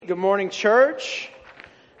Good morning, church.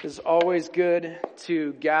 It's always good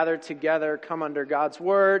to gather together, come under God's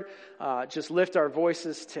word, just lift our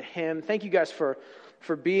voices to Him. Thank you guys for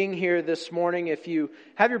being here this morning. If you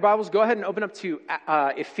have your Bibles, go ahead and open up to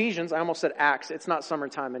Ephesians. I almost said Acts. It's not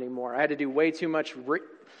summertime anymore. I had to do way too much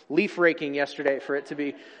leaf raking yesterday for it to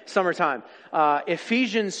be summertime.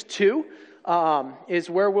 Ephesians 2 is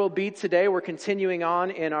where we'll be today. We're continuing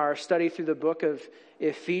on in our study through the book of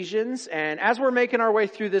Ephesians. And as we're making our way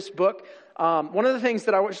through this book, one of the things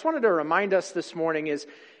that I just wanted to remind us this morning is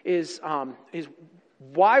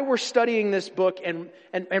why we're studying this book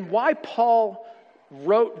and why Paul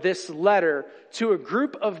wrote this letter to a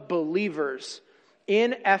group of believers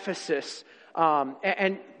in Ephesus.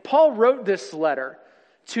 And Paul wrote this letter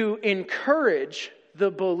to encourage the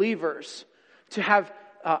believers to have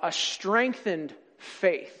a strengthened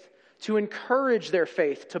faith, to encourage their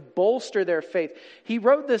faith, to bolster their faith. He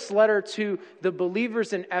wrote this letter to the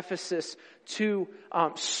believers in Ephesus to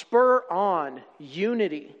spur on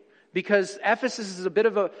unity, because Ephesus is a bit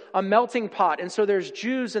of a melting pot. And so there's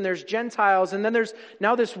Jews and there's Gentiles, and then there's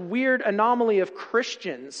now this weird anomaly of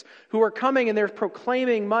Christians who are coming and they're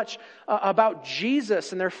proclaiming much about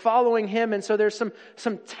Jesus and they're following Him. And so there's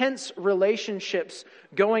some tense relationships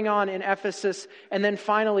going on in Ephesus. And then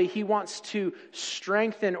finally, he wants to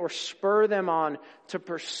strengthen or spur them on to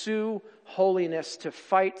pursue holiness, to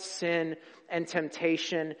fight sin and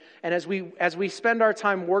temptation. And as we spend our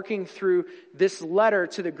time working through this letter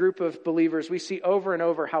to the group of believers, we see over and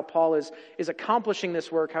over how Paul is accomplishing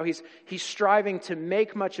this work, how he's striving to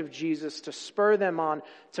make much of Jesus, to spur them on,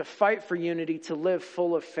 to fight for unity, to live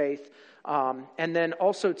full of faith, and then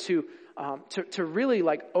also to really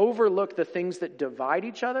overlook the things that divide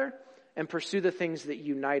each other and pursue the things that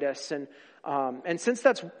unite us. And since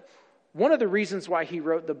that's one of the reasons why he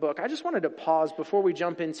wrote the book, I just wanted to pause before we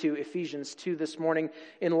jump into Ephesians 2 this morning,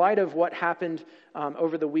 in light of what happened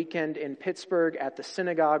over the weekend in Pittsburgh at the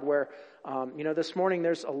synagogue, where, this morning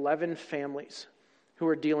there's 11 families who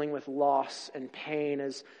are dealing with loss and pain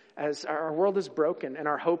as our world is broken and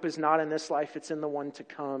our hope is not in this life, it's in the one to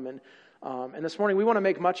come. And this morning we want to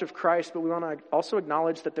make much of Christ, but we want to also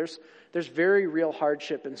acknowledge that there's very real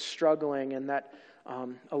hardship and struggling, and that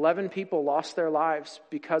 11 people lost their lives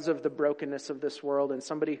because of the brokenness of this world, and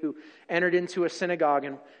somebody who entered into a synagogue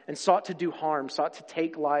and sought to do harm, sought to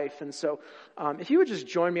take life. And so if you would just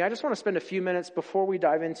join me, I just want to spend a few minutes before we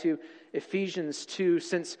dive into Ephesians 2,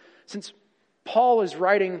 since Paul is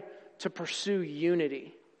writing to pursue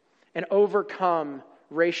unity and overcome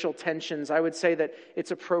racial tensions. I would say that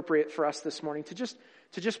it's appropriate for us this morning to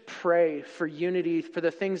just pray for unity, for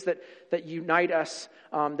the things that unite us,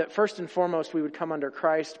 that first and foremost we would come under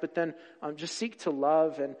Christ, but then just seek to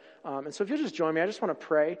love. And so if you'll just join me, I just want to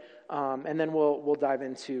pray, and then we'll dive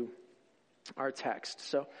into our text.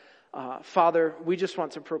 So, Father, we just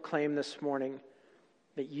want to proclaim this morning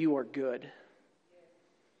that you are good.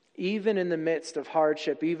 Even in the midst of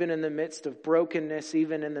hardship, even in the midst of brokenness,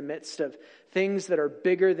 even in the midst of things that are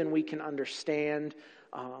bigger than we can understand,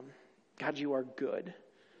 God, you are good.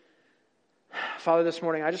 Father, this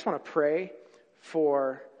morning, I just want to pray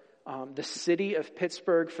for the city of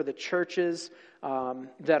Pittsburgh, for the churches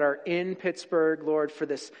that are in Pittsburgh, Lord, for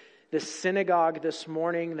this synagogue this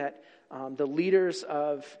morning, that the leaders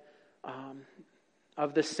of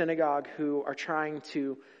the synagogue who are trying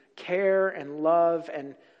to care and love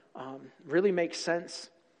and really make sense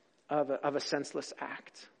of a senseless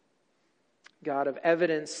act. God, of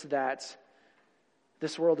evidence that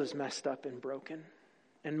this world is messed up and broken.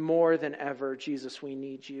 And more than ever, Jesus, we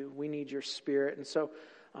need you. We need your Spirit. And so,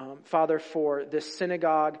 Father, for this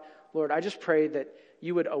synagogue, Lord, I just pray that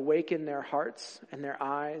you would awaken their hearts and their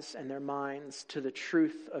eyes and their minds to the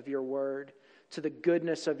truth of your word, to the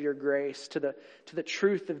goodness of your grace, to the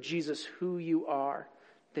truth of Jesus, who you are,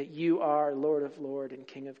 that you are Lord of Lords and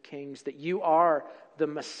King of Kings, that you are the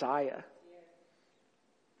Messiah.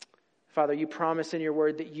 Father, you promise in your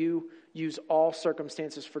word that you use all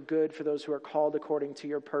circumstances for good for those who are called according to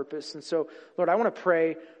your purpose. And so, Lord, I want to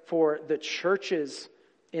pray for the churches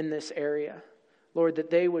in this area, Lord, that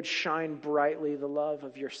they would shine brightly the love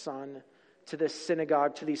of your Son to this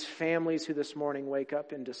synagogue, to these families who this morning wake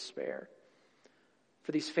up in despair.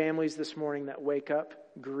 For these families this morning that wake up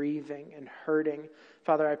grieving and hurting.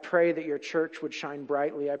 Father, I pray that your church would shine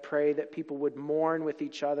brightly. I pray that people would mourn with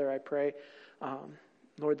each other. I pray,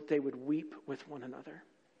 Lord, that they would weep with one another.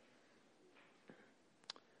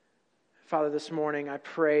 Father, this morning I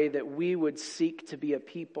pray that we would seek to be a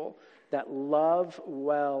people that love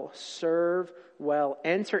well, serve well,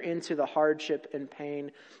 enter into the hardship and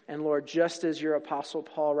pain. And Lord, just as your Apostle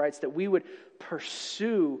Paul writes, that we would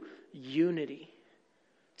pursue unity,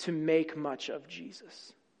 to make much of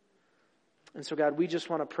Jesus. And so, God, we just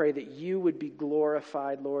want to pray that you would be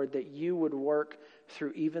glorified, Lord, that you would work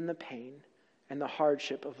through even the pain and the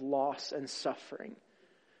hardship of loss and suffering.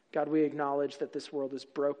 God, we acknowledge that this world is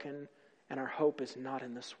broken and our hope is not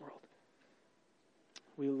in this world.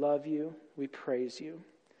 We love you. We praise you.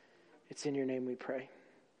 It's in your name we pray.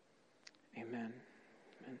 Amen.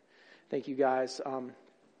 Amen. Thank you, guys.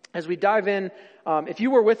 As we dive in, if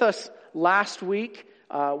you were with us last week,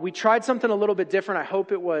 we tried something a little bit different. I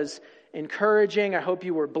hope it was encouraging. I hope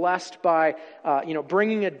you were blessed by,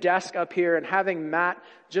 bringing a desk up here and having Matt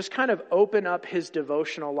just kind of open up his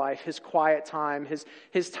devotional life, his quiet time,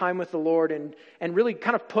 his time with the Lord, and really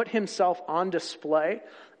kind of put himself on display.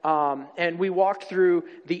 And we walked through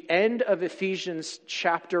the end of Ephesians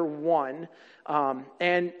chapter 1.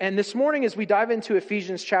 And this morning, as we dive into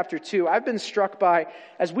Ephesians chapter 2, I've been struck by,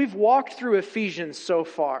 as we've walked through Ephesians so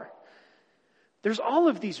far, there's all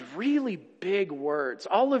of these really big words,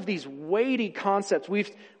 all of these weighty concepts.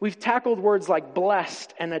 We've tackled words like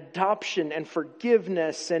blessed and adoption and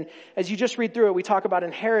forgiveness. And as you just read through it, we talk about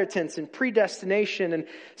inheritance and predestination and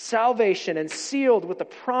salvation and sealed with the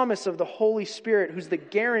promise of the Holy Spirit, who's the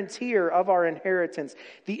guarantor of our inheritance,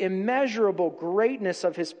 the immeasurable greatness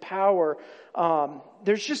of his power.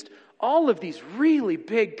 There's just all of these really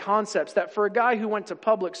big concepts that for a guy who went to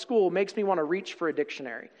public school makes me want to reach for a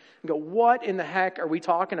dictionary and go, what in the heck are we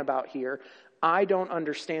talking about here? I don't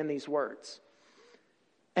understand these words.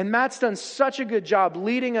 And Matt's done such a good job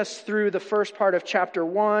leading us through the first part of chapter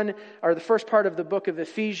 1, or the first part of the book of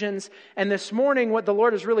Ephesians. And this morning, what the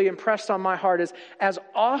Lord has really impressed on my heart is, as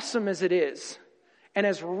awesome as it is, and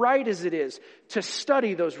as right as it is to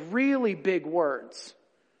study those really big words,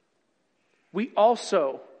 we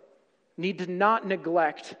also need to not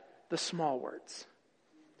neglect the small words.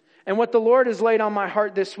 And what the Lord has laid on my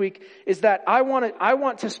heart this week is that I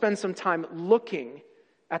want to spend some time looking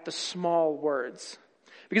at the small words.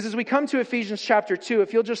 Because as we come to Ephesians chapter 2,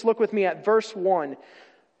 if you'll just look with me at verse 1,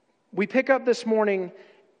 we pick up this morning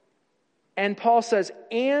and Paul says,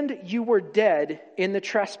 "And you were dead in the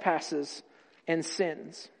trespasses and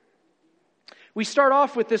sins." We start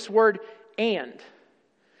off with this word "and."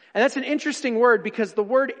 And that's an interesting word because the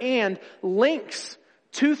word "and" links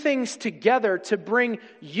two things together to bring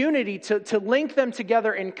unity, to link them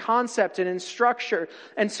together in concept and in structure.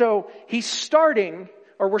 And so we're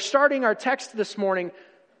starting our text this morning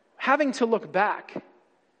having to look back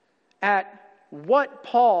at what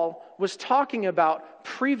Paul was talking about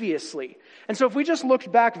previously. And so if we just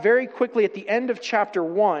looked back very quickly at the end of chapter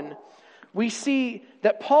 1, we see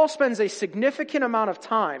that Paul spends a significant amount of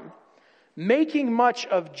time making much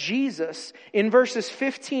of Jesus. In verses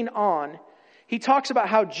 15 on, he talks about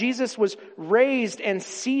how Jesus was raised and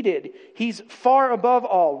seated. He's far above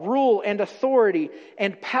all rule and authority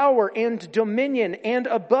and power and dominion and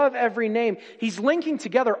above every name. He's linking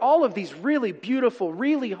together all of these really beautiful,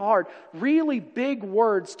 really hard, really big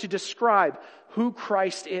words to describe who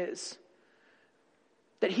Christ is.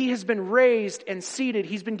 That he has been raised and seated.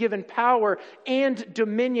 He's been given power and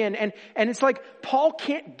dominion. And it's like Paul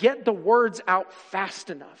can't get the words out fast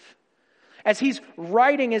enough. As he's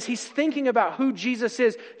writing, as he's thinking about who Jesus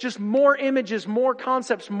is, just more images, more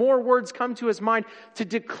concepts, more words come to his mind to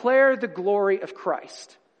declare the glory of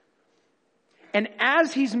Christ. And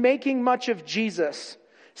as he's making much of Jesus,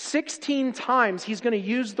 16 times he's going to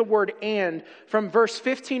use the word "and" from verse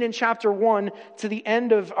 15 in chapter 1 to the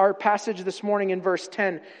end of our passage this morning in verse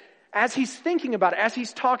 10. As he's thinking about it, as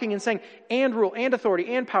he's talking and saying "and rule, and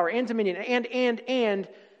authority, and power, and dominion, and,"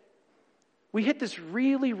 we hit this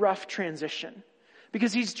really rough transition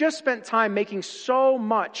because he's just spent time making so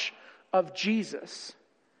much of Jesus.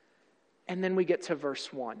 And then we get to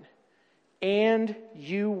verse 1. "And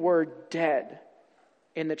you were dead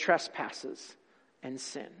in the trespasses and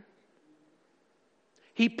sin."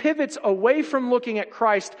 He pivots away from looking at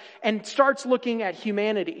Christ and starts looking at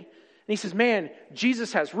humanity. And he says, man,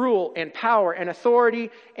 Jesus has rule and power and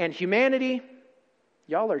authority, and humanity,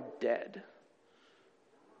 y'all are dead.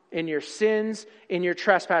 In your sins, in your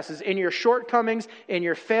trespasses, in your shortcomings, in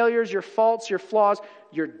your failures, your faults, your flaws,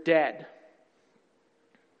 you're dead.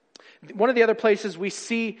 One of the other places we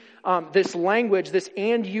see this language, this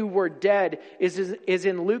 "and you were dead," is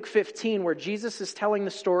in Luke 15, where Jesus is telling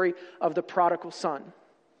the story of the prodigal son.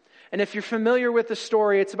 And if you're familiar with the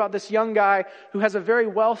story, it's about this young guy who has a very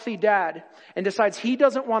wealthy dad and decides he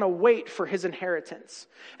doesn't want to wait for his inheritance.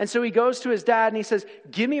 And so he goes to his dad and he says,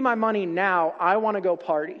 "Give me my money now. I want to go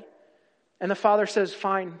party." And the father says,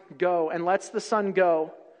 "Fine, go," and lets the son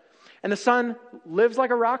go. And the son lives like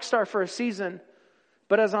a rock star for a season.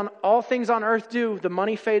 But as on all things on earth do, the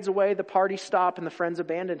money fades away, the parties stop, and the friends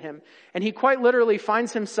abandon him. And he quite literally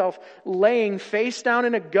finds himself laying face down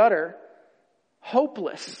in a gutter,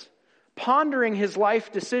 hopeless, pondering his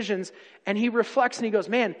life decisions. And he reflects and he goes,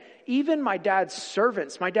 man, even my dad's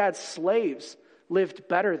servants, my dad's slaves lived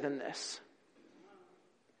better than this.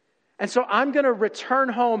 And so I'm going to return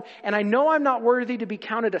home, and I know I'm not worthy to be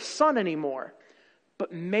counted a son anymore,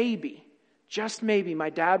 but maybe, just maybe, my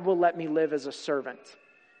dad will let me live as a servant.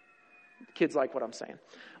 Kids like what I'm saying.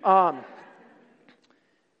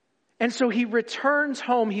 And so he returns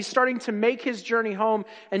home. He's starting to make his journey home.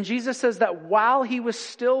 And Jesus says that while he was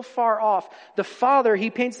still far off, the father,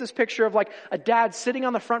 he paints this picture of like a dad sitting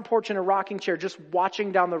on the front porch in a rocking chair, just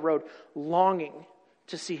watching down the road, longing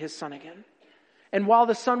to see his son again. And while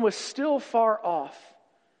the son was still far off,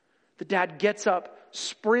 the dad gets up,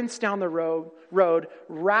 sprints down the road,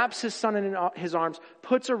 wraps his son in his arms,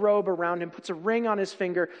 puts a robe around him, puts a ring on his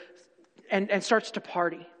finger, and starts to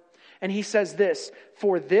party. And he says this,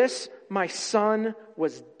 "For this my son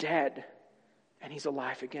was dead, and he's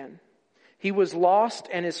alive again. He was lost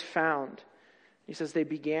and is found." He says they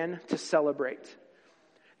began to celebrate.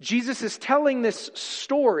 Jesus is telling this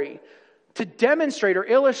story to demonstrate or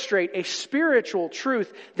illustrate a spiritual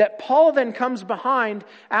truth that Paul then comes behind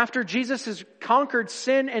after Jesus has conquered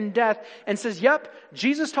sin and death and says, yep,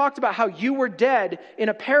 Jesus talked about how you were dead in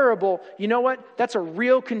a parable. You know what? That's a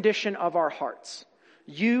real condition of our hearts.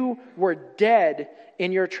 You were dead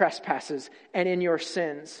in your trespasses and in your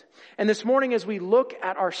sins. And this morning, as we look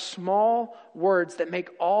at our small words that make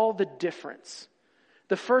all the difference,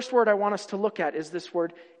 the first word I want us to look at is this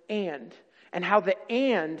word, and how the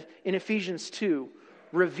 "and" in Ephesians 2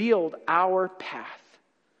 revealed our path.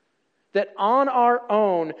 That on our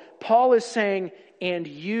own, Paul is saying, and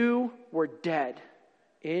you were dead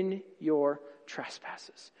in your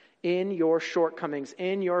trespasses, in your shortcomings,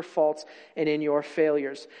 in your faults, and in your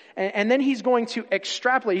failures. And then he's going to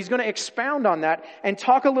extrapolate, he's going to expound on that and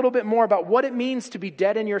talk a little bit more about what it means to be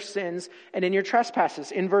dead in your sins and in your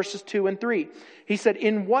trespasses in verses 2 and 3. He said,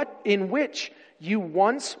 in which you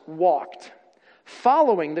once walked,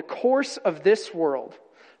 following the course of this world,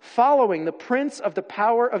 following the prince of the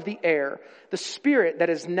power of the air, the spirit that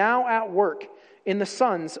is now at work in the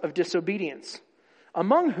sons of disobedience,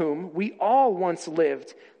 among whom we all once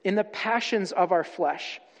lived in the passions of our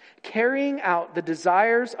flesh, carrying out the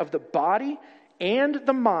desires of the body and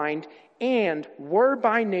the mind, and were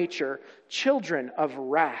by nature children of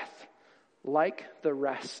wrath, like the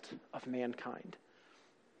rest of mankind.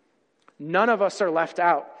 None of us are left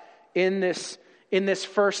out in this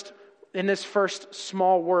first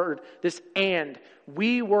small word, this "and."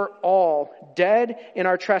 We were all dead in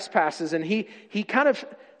our trespasses. And he kind of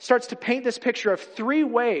starts to paint this picture of three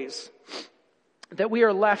ways that we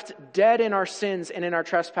are left dead in our sins and in our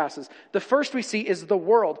trespasses. The first we see is the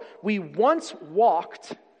world. We once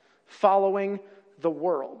walked following the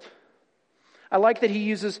world. I like that he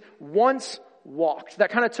uses once walked.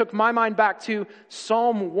 That kind of took my mind back to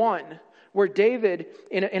Psalm 1. Where David,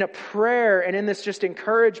 in a prayer and in this just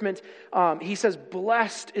encouragement, he says,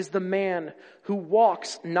 "Blessed is the man who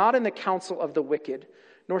walks not in the counsel of the wicked,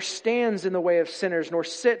 nor stands in the way of sinners, nor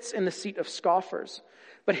sits in the seat of scoffers.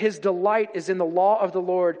 But his delight is in the law of the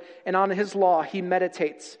Lord, and on his law he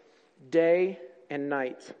meditates day and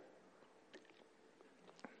night."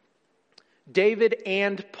 David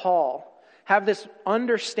and Paul have this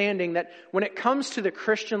understanding that when it comes to the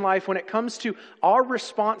Christian life, when it comes to our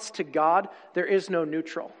response to God, there is no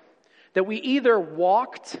neutral. That we either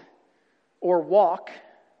walked or walk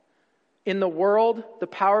in the world, the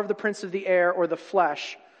power of the prince of the air, or the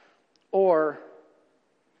flesh, or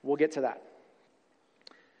we'll get to that.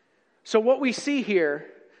 So what we see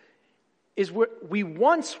here is we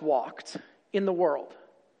once walked in the world.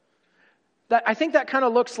 I think that kind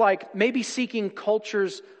of looks like maybe seeking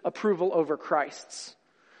culture's approval over Christ's.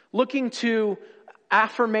 Looking to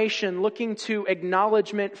affirmation, looking to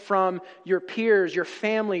acknowledgement from your peers, your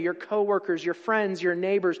family, your coworkers, your friends, your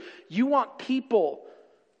neighbors. You want people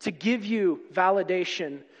to give you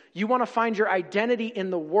validation. You want to find your identity in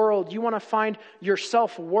the world. You want to find your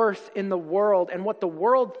self-worth in the world and what the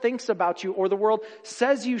world thinks about you or the world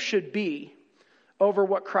says you should be over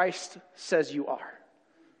what Christ says you are.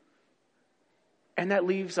 And that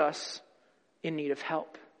leaves us in need of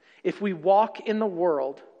help. If we walk in the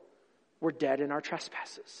world, we're dead in our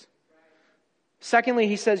trespasses. Secondly,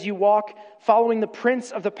 he says, you walk following the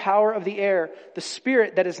prince of the power of the air, the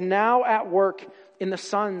spirit that is now at work in the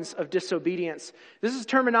sons of disobedience. This is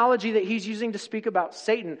terminology that he's using to speak about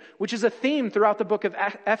Satan, which is a theme throughout the book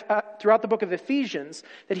of Ephesians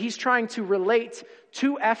that he's trying to relate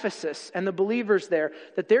to Ephesus and the believers there,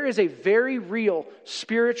 that there is a very real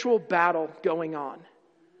spiritual battle going on.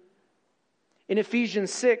 In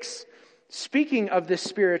Ephesians 6, speaking of this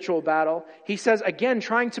spiritual battle, he says, again,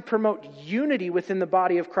 trying to promote unity within the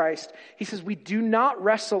body of Christ, he says, we do not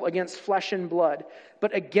wrestle against flesh and blood,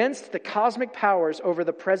 but against the cosmic powers over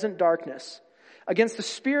the present darkness, against the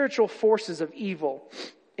spiritual forces of evil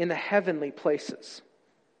in the heavenly places.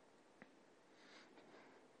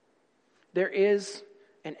 There is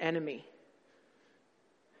an enemy.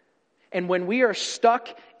 And when we are stuck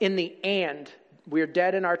in the and, we are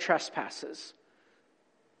dead in our trespasses.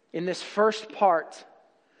 In this first part,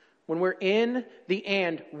 when we're in the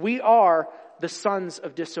and, we are the sons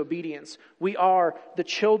of disobedience. We are the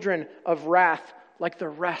children of wrath like the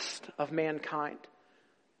rest of mankind.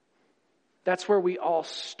 That's where we all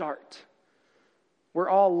start. We're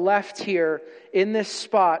all left here in this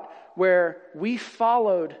spot where we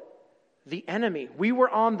followed the enemy. We were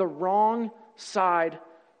on the wrong side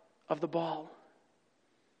of the ball.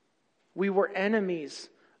 We were enemies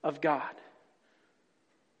of God.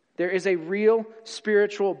 There is a real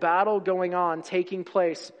spiritual battle going on, taking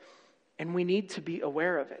place, and we need to be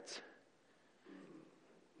aware of it.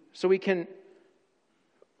 So we can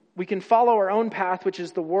follow our own path, which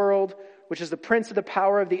is the world, which is the prince of the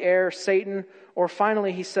power of the air, Satan, or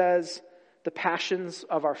finally, he says, the passions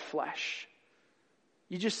of our flesh.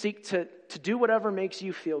 You just seek to do whatever makes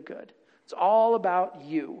you feel good. It's all about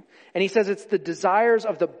you. And he says it's the desires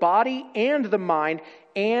of the body and the mind,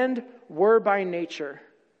 and were by nature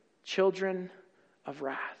children of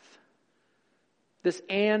wrath. This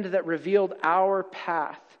and that revealed our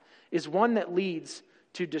path is one that leads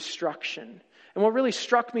to destruction. And what really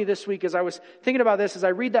struck me this week as I was thinking about this, as I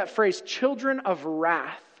read that phrase, children of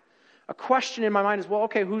wrath, a question in my mind is, well,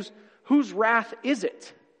 okay, whose wrath is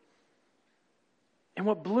it? And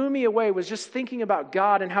what blew me away was just thinking about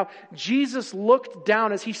God and how Jesus looked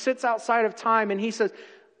down as he sits outside of time and he says,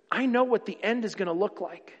 I know what the end is going to look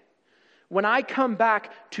like. When I come back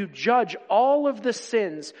to judge all of the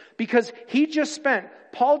sins, because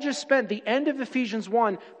Paul just spent the end of Ephesians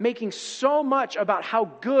 1 making so much about how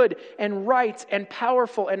good and right and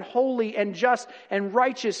powerful and holy and just and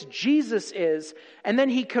righteous Jesus is, and then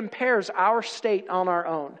he compares our state on our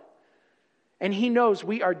own. And he knows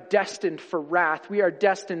we are destined for wrath. We are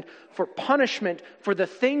destined for punishment for the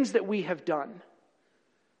things that we have done.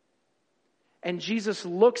 And Jesus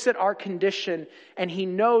looks at our condition and he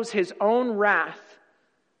knows his own wrath.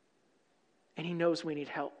 And he knows we need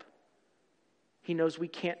help. He knows we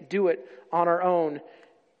can't do it on our own.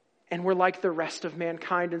 And we're like the rest of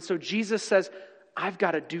mankind. And so Jesus says, I've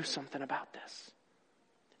got to do something about this.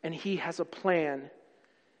 And he has a plan.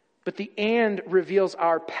 But the and reveals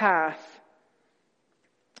our path,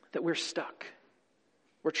 that we're stuck.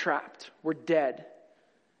 We're trapped. We're dead.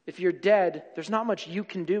 If you're dead, there's not much you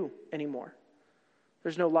can do anymore.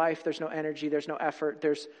 There's no life, there's no energy, there's no effort,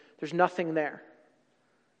 there's nothing there.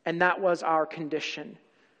 And that was our condition.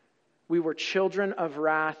 We were children of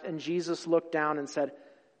wrath, and Jesus looked down and said,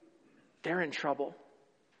 they're in trouble.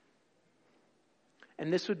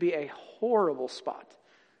 And this would be a horrible spot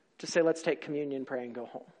to say, let's take communion, pray, and go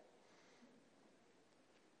home.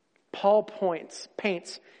 Paul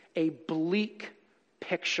paints a bleak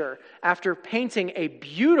picture. After painting a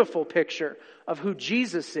beautiful picture of who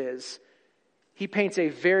Jesus is, he paints a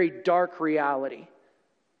very dark reality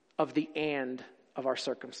of the and of our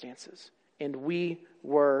circumstances. And we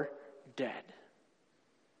were dead.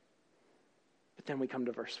 But then we come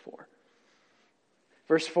to verse 4.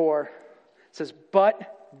 Verse 4 says,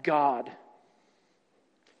 but God,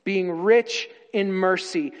 being rich in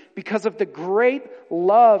mercy, because of the great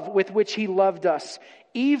love with which he loved us,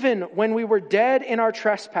 even when we were dead in our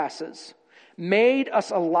trespasses, made us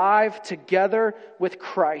alive together with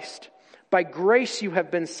Christ. By grace you have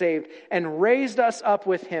been saved, and raised us up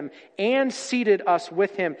with him, and seated us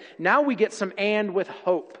with him. Now we get some and with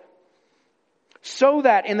hope. So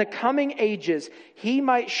that in the coming ages he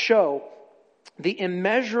might show the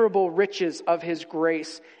immeasurable riches of his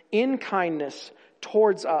grace in kindness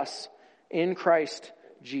towards us in Christ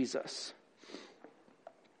Jesus.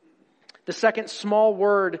 The second small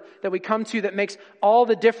word that we come to that makes all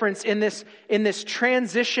the difference in this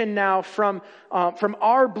transition now from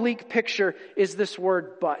our bleak picture is this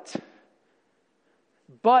word but.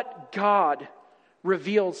 But God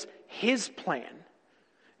reveals his plan.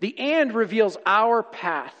 The and reveals our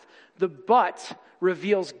path. The but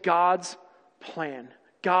reveals God's plan,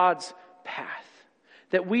 God's path.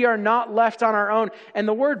 That we are not left on our own. And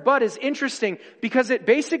the word but is interesting because it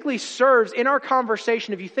basically serves in our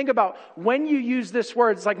conversation. If you think about when you use this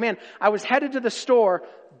word, it's like, man, I was headed to the store,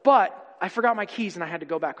 but I forgot my keys and I had to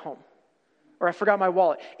go back home. Or I forgot my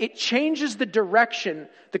wallet. It changes the direction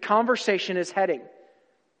the conversation is heading.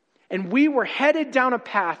 And we were headed down a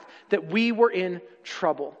path that we were in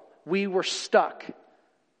trouble. We were stuck.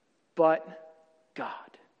 But God.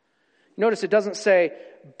 Notice it doesn't say,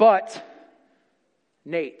 but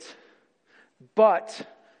Nate, but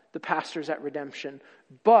the pastors at Redemption,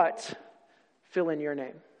 but fill in your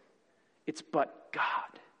name. It's but God.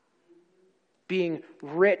 Being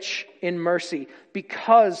rich in mercy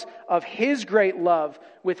because of His great love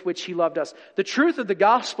with which He loved us. The truth of the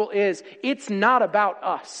gospel is, it's not about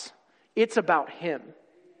us. It's about Him.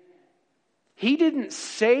 He didn't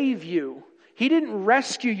save you. He didn't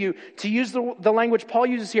rescue you, to use the language Paul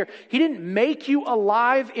uses here. He didn't make you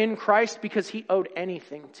alive in Christ because He owed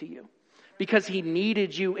anything to you. Because He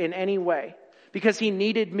needed you in any way. Because He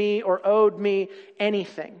needed me or owed me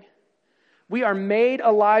anything. We are made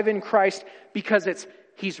alive in Christ because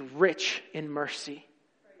He's rich in mercy.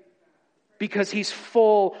 Because He's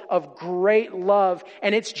full of great love.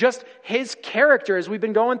 And it's just His character. As we've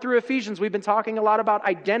been going through Ephesians, we've been talking a lot about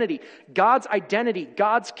identity. God's identity,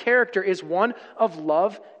 God's character is one of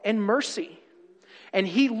love and mercy. And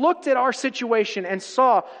He looked at our situation and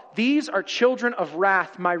saw, these are children of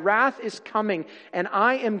wrath. My wrath is coming and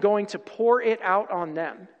I am going to pour it out on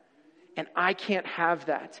them. And I can't have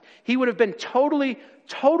that. He would have been totally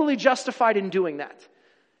justified in doing that.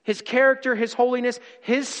 His character, His holiness,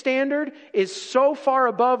 His standard is so far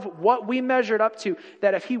above what we measured up to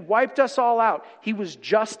that if He wiped us all out, He was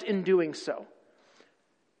just in doing so.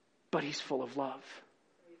 But He's full of love.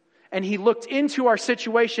 And He looked into our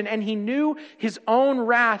situation and He knew His own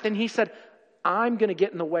wrath and He said, I'm going to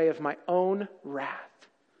get in the way of my own wrath.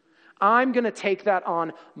 I'm going to take that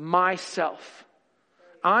on myself.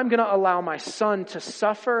 I'm going to allow my Son to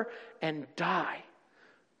suffer and die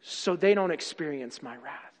so they don't experience my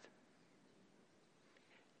wrath.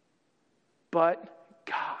 But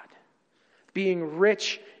God, being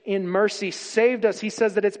rich in mercy, saved us. He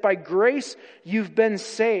says that it's by grace you've been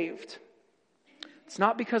saved. It's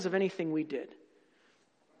not because of anything we did.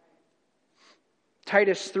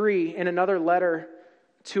 Titus 3, in another letter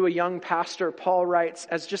to a young pastor, Paul writes,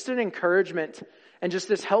 as just an encouragement and just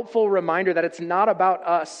this helpful reminder that it's not about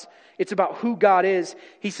us. It's about who God is.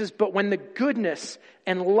 He says, but when the goodness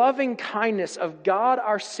and loving kindness of God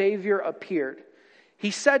our Savior appeared,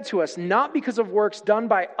 He said to us, not because of works done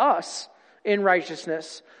by us in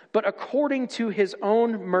righteousness, but according to His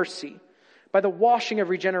own mercy, by the washing of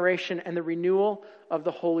regeneration and the renewal of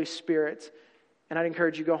the Holy Spirit. And I'd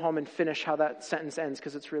encourage you to go home and finish how that sentence ends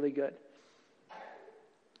because it's really good.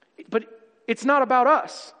 But it's not about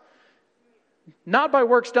us. Not by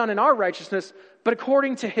works done in our righteousness, but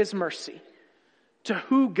according to His mercy, to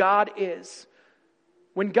who God is.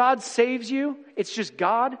 When God saves you, it's just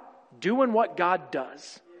God doing what God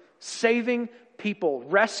does. Saving people,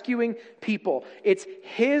 rescuing people. It's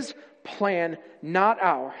His plan, not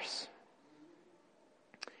ours.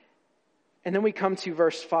 And then we come to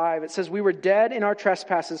verse 5. It says, we were dead in our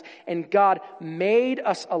trespasses, and God made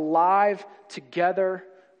us alive together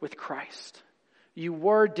with Christ. You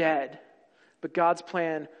were dead, but God's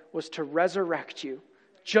plan was to resurrect you,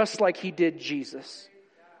 just like He did Jesus.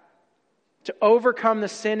 To overcome the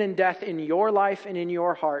sin and death in your life and in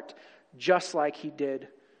your heart, just like He did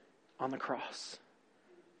on the cross.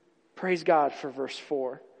 Praise God for verse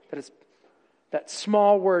 4. That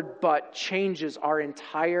small word but changes our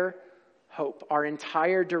entire hope, our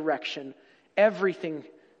entire direction. Everything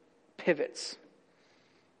pivots.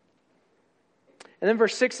 And then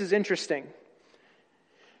verse 6 is interesting.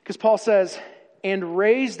 Because Paul says, and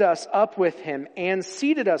raised us up with Him and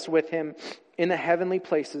seated us with Him in the heavenly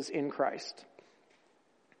places in Christ.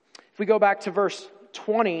 If we go back to verse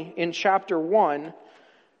 20 in chapter 1,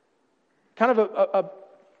 kind of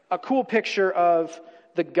a cool picture of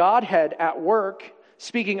the Godhead at work.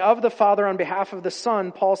 Speaking of the Father on behalf of the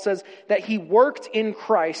Son, Paul says that He worked in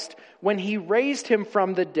Christ when He raised Him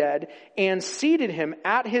from the dead and seated Him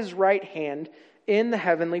at His right hand in the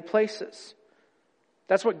heavenly places.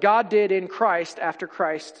 That's what God did in Christ after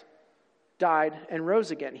Christ died and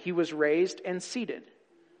rose again. He was raised and seated.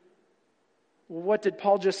 What did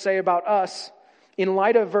Paul just say about us? In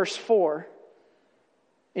light of verse 4,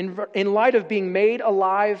 in light of being made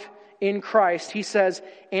alive in Christ, he says,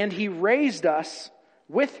 and He raised us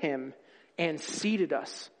with Him and seated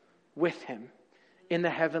us with Him in the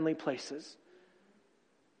heavenly places.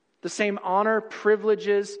 The same honor,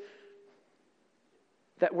 privileges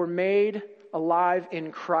that were made alive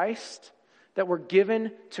in Christ, that were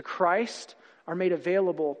given to Christ, are made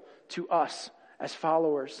available to us as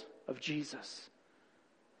followers of Jesus.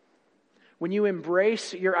 When you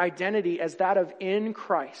embrace your identity as that of in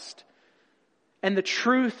Christ, and the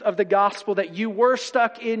truth of the gospel that you were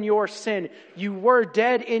stuck in your sin, you were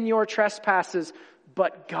dead in your trespasses,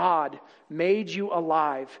 but God made you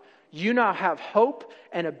alive. You now have hope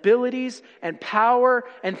and abilities and power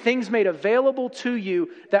and things made available to you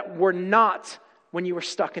that were not when you were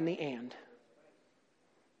stuck in the and.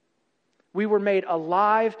 We were made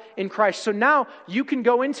alive in Christ. So now you can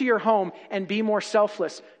go into your home and be more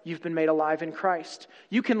selfless. You've been made alive in Christ.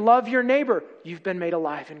 You can love your neighbor. You've been made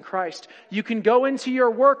alive in Christ. You can go into your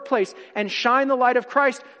workplace and shine the light of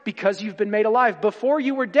Christ because you've been made alive. Before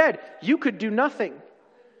you were dead, you could do nothing.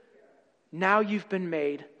 Now you've been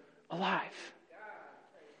made alive.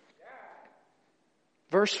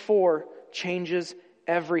 Verse 4 changes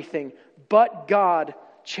everything. But God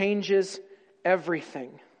changes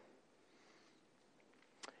everything.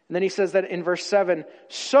 And then he says that in verse 7,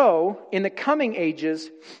 so in the coming ages,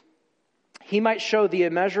 he might show the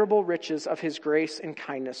immeasurable riches of his grace and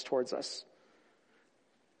kindness towards us.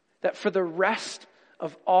 That for the rest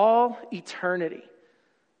of all eternity,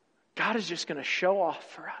 God is just going to show off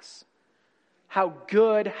for us how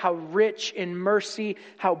good, how rich in mercy,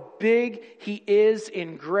 how big he is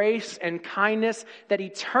in grace and kindness, that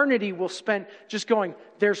eternity will spend just going,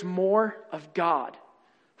 there's more of God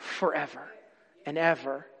forever and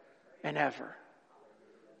ever and ever.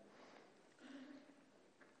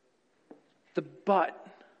 The but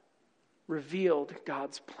revealed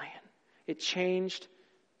God's plan. It changed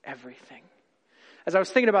everything. As I was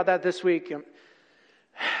thinking about that this week,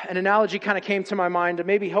 an analogy kind of came to my mind to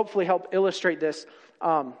maybe hopefully help illustrate this.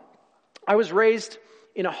 I was raised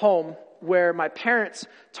in a home where my parents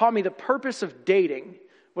taught me the purpose of dating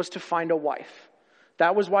was to find a wife.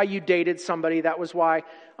 That was why you dated somebody. That was why,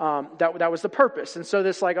 that was the purpose. And so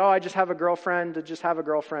this I just have a girlfriend to just have a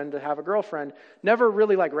girlfriend to have a girlfriend never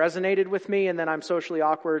really resonated with me. And then I'm socially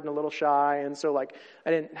awkward and a little shy. And so I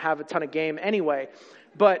didn't have a ton of game anyway.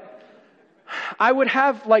 But I would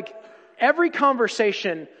have every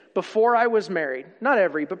conversation before I was married, not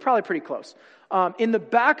every, but probably pretty close. In the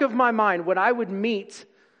back of my mind, when I would meet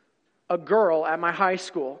a girl at my high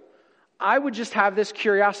school, I would just have this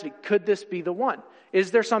curiosity. Could this be the one?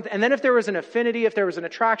 Is there something? And then if there was an affinity, if there was an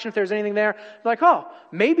attraction, if there was anything there,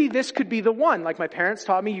 maybe this could be the one. Like my parents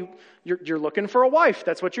taught me, you're looking for a wife.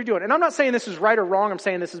 That's what you're doing. And I'm not saying this is right or wrong. I'm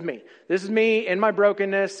saying this is me. This is me in my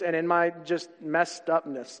brokenness and in my just messed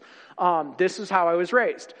upness. This is how I was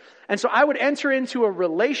raised. And so I would enter into a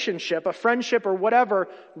relationship, a friendship or whatever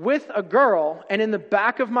with a girl. And in the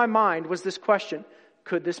back of my mind was this question,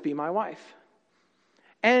 could this be my wife?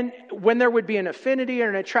 And when there would be an affinity or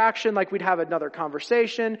an attraction, we'd have another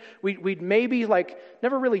conversation. We'd maybe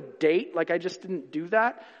never really date. I just didn't do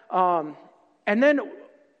that. And then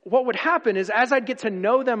what would happen is as I'd get to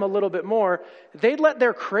know them a little bit more, they'd let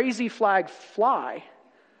their crazy flag fly.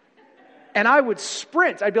 And I would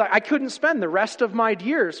sprint. I'd be I couldn't spend the rest of my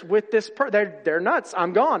years with this they're nuts.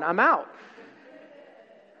 I'm gone. I'm out.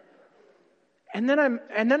 And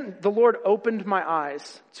then the Lord opened my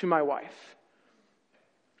eyes to my wife.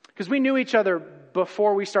 Because we knew each other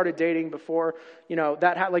before we started dating, before,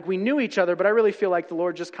 we knew each other, but I really feel like the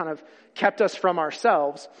Lord just kind of kept us from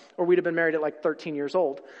ourselves, or we'd have been married at 13 years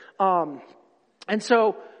old. And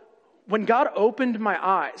so when God opened my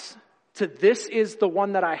eyes to this is the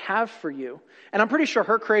one that I have for you, and I'm pretty sure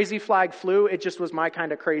her crazy flag flew, it just was my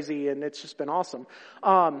kind of crazy, and it's just been awesome.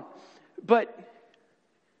 But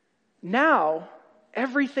now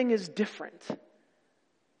everything is different.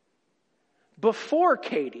 Before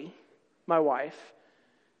Katie, my wife,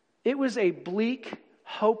 it was a bleak,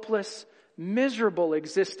 hopeless, miserable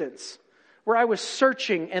existence where I was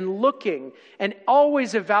searching and looking and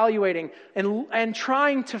always evaluating and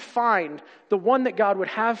trying to find the one that God would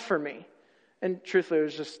have for me. And truthfully, it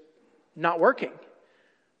was just not working.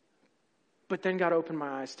 But then God opened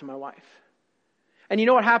my eyes to my wife. And you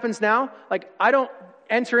know what happens now? I don't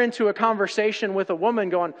enter into a conversation with a woman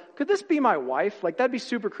going, could this be my wife? That'd be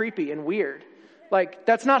super creepy and weird.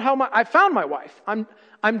 That's not how I found my wife. I'm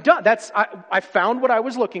done. I found what I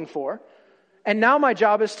was looking for. And now my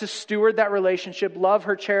job is to steward that relationship, love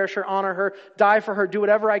her, cherish her, honor her, die for her, do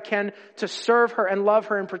whatever I can to serve her and love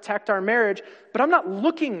her and protect our marriage. But I'm not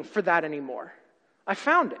looking for that anymore. I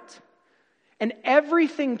found it. And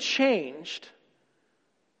everything changed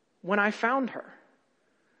when I found her.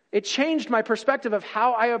 It changed my perspective of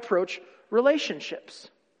how I approach relationships.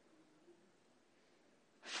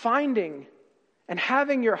 finding and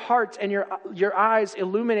having your heart and your eyes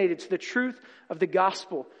illuminated to the truth of the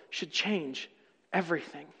gospel should change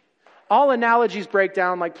everything. All analogies break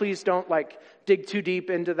down. Like, please don't dig too deep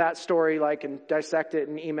into that story, and dissect it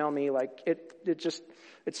and email me. It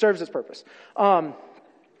serves its purpose. But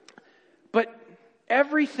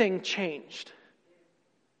everything changed.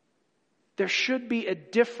 There should be a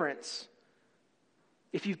difference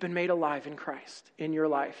if you've been made alive in Christ, in your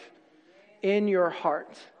life, in your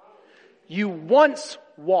heart. You once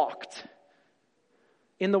walked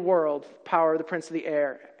in the world, power of the prince of the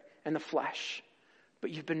air and the flesh,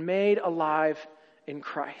 but you've been made alive in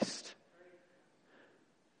Christ.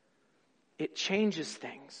 It changes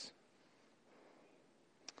things.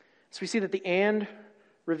 So we see that the and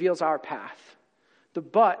reveals our path. The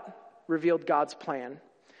but revealed God's plan.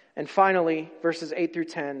 And finally, verses 8 through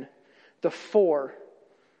 10, the for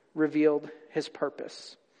revealed his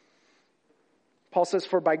purpose. Paul says,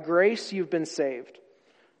 "For by grace you've been saved,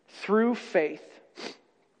 through faith.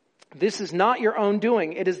 This is not your own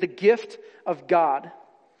doing. It is the gift of God,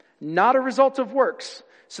 not a result of works,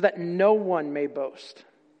 so that no one may boast.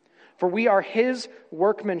 For we are his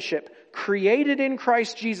workmanship, created in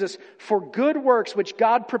Christ Jesus for good works, which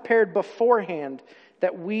God prepared beforehand,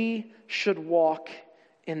 that we should walk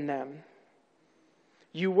in them."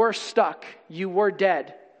 You were stuck. You were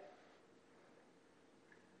dead.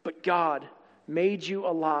 But God made you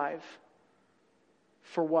alive.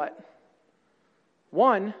 For what?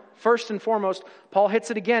 One, first and foremost, Paul hits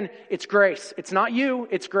it again. It's grace. It's not you,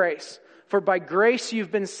 it's grace. For by grace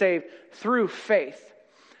you've been saved through faith.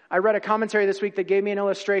 I read a commentary this week that gave me an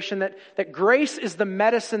illustration that grace is the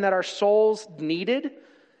medicine that our souls needed,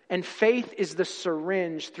 and faith is the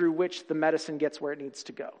syringe through which the medicine gets where it needs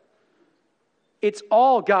to go. It's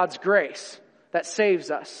all God's grace that saves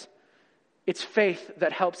us. It's faith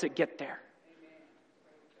that helps it get there.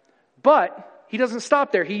 But he doesn't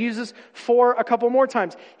stop there. He uses for a couple more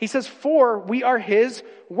times. He says, "For we are his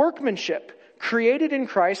workmanship, created in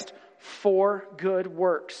Christ for good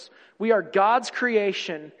works." We are God's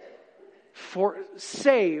creation,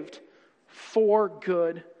 saved for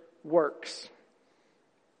good works.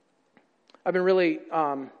 I've been really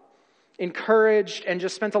encouraged and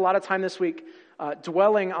just spent a lot of time this week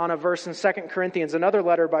dwelling on a verse in 2 Corinthians, another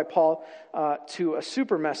letter by Paul to a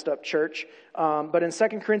super messed up church. But in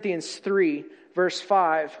 2 Corinthians 3, verse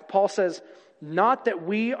 5, Paul says, "Not that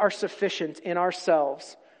we are sufficient in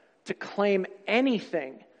ourselves to claim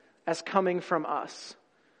anything as coming from us,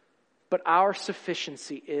 but our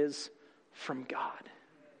sufficiency is from God."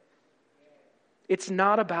 It's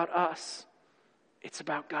not about us. It's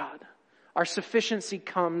about God. Our sufficiency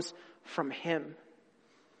comes from him.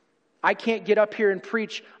 I can't get up here and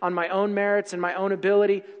preach on my own merits and my own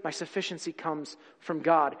ability. My sufficiency comes from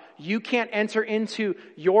God. You can't enter into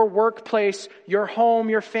your workplace, your home,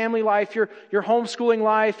 your family life, your homeschooling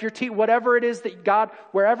life, whatever it is that God,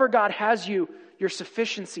 wherever God has you, your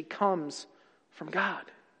sufficiency comes from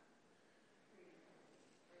God.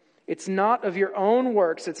 It's not of your own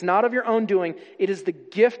works. It's not of your own doing. It is the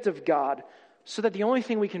gift of God, so that the only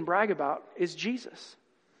thing we can brag about is Jesus.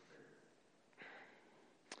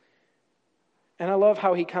 And I love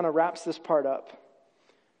how he kind of wraps this part up.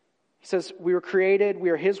 He says, we were created, we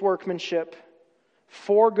are his workmanship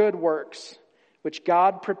for good works, which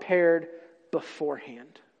God prepared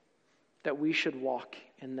beforehand, that we should walk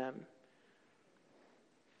in them.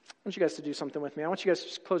 I want you guys to do something with me. I want you guys to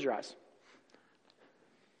just close your eyes.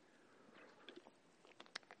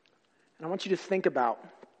 And I want you to think about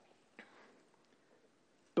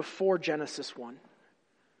before Genesis 1,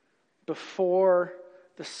 before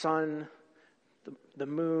the sun, the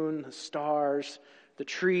moon, the stars, the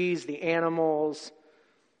trees, the animals,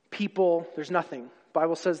 people, there's nothing. The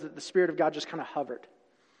Bible says that the Spirit of God just kind of hovered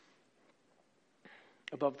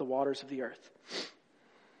above the waters of the earth.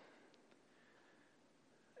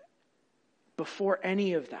 Before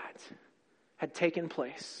any of that had taken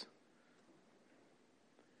place,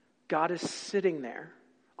 God is sitting there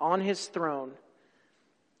on his throne,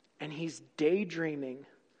 and he's daydreaming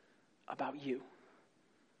about you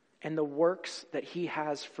and the works that he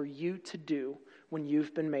has for you to do when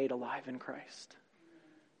you've been made alive in Christ.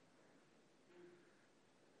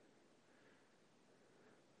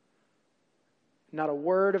 Not a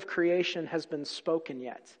word of creation has been spoken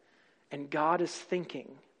yet, and God is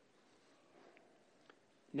thinking,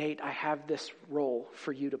 Nate, I have this role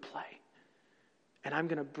for you to play, and I'm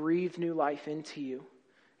going to breathe new life into you,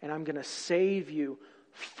 and I'm going to save you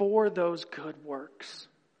for those good works,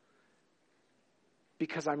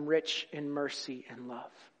 because I'm rich in mercy and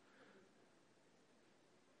love.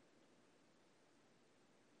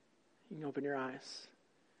 You can open your eyes.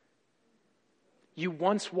 You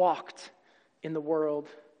once walked in the world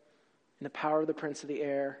in the power of the prince of the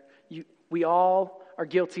air. We all are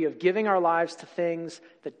guilty of giving our lives to things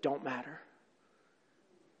that don't matter.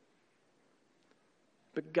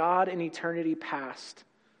 But God in eternity past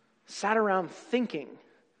sat around thinking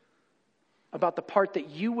about the part that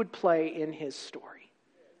you would play in his story.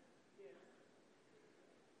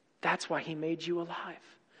 That's why he made you alive.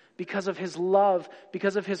 Because of his love,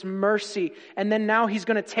 because of his mercy. And then now he's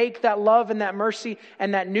going to take that love and that mercy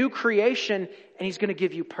and that new creation and he's going to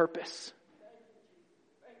give you purpose.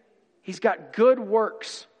 He's got good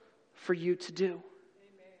works for you to do.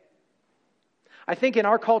 I think in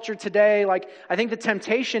our culture today, I think the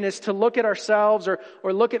temptation is to look at ourselves or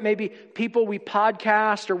look at maybe people we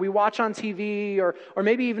podcast or we watch on TV or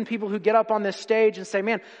maybe even people who get up on this stage and say,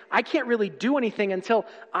 man, I can't really do anything until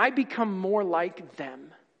I become more like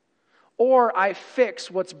them. Or I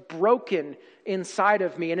fix what's broken inside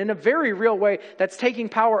of me. And in a very real way, that's taking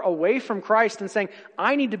power away from Christ and saying,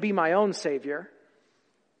 I need to be my own Savior.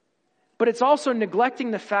 But it's also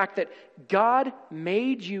neglecting the fact that God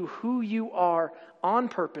made you who you are on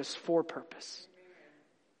purpose, for purpose.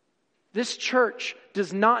 This church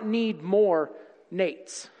does not need more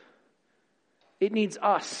Nates. It needs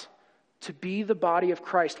us to be the body of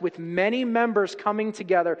Christ with many members coming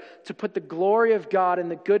together to put the glory of God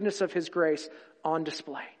and the goodness of his grace on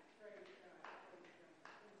display.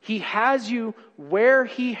 He has you where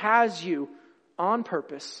he has you on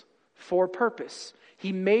purpose, for purpose.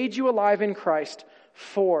 He made you alive in Christ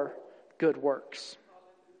for good works.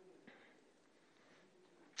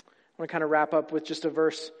 I want to kind of wrap up with just a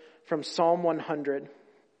verse from Psalm 100.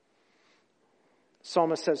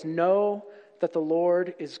 Psalmist says, know that the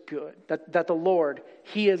Lord is good, that the Lord,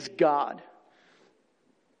 he is God.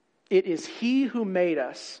 It is he who made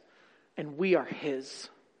us, and we are his.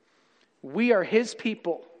 We are his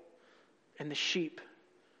people and the sheep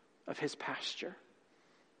of his pasture.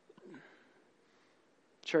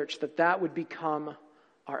 Church, that would become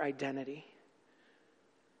our identity.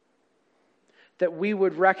 That we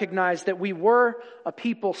would recognize that we were a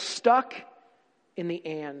people stuck in the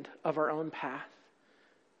and of our own path.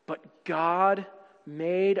 But God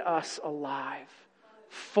made us alive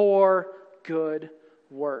for good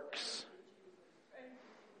works.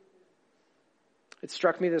 It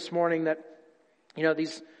struck me this morning that,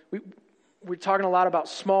 we're talking a lot about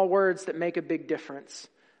small words that make a big difference.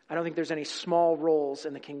 I don't think there's any small roles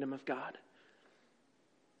in the kingdom of God.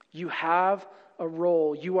 You have a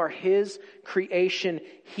role. You are his creation.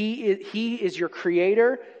 He is your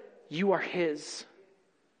creator. You are his.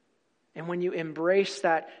 And when you embrace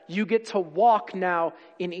that, you get to walk now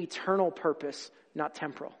in eternal purpose, not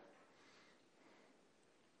temporal.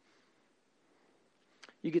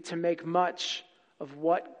 You get to make much of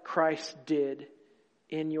what Christ did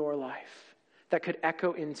in your life that could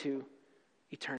echo into eternity.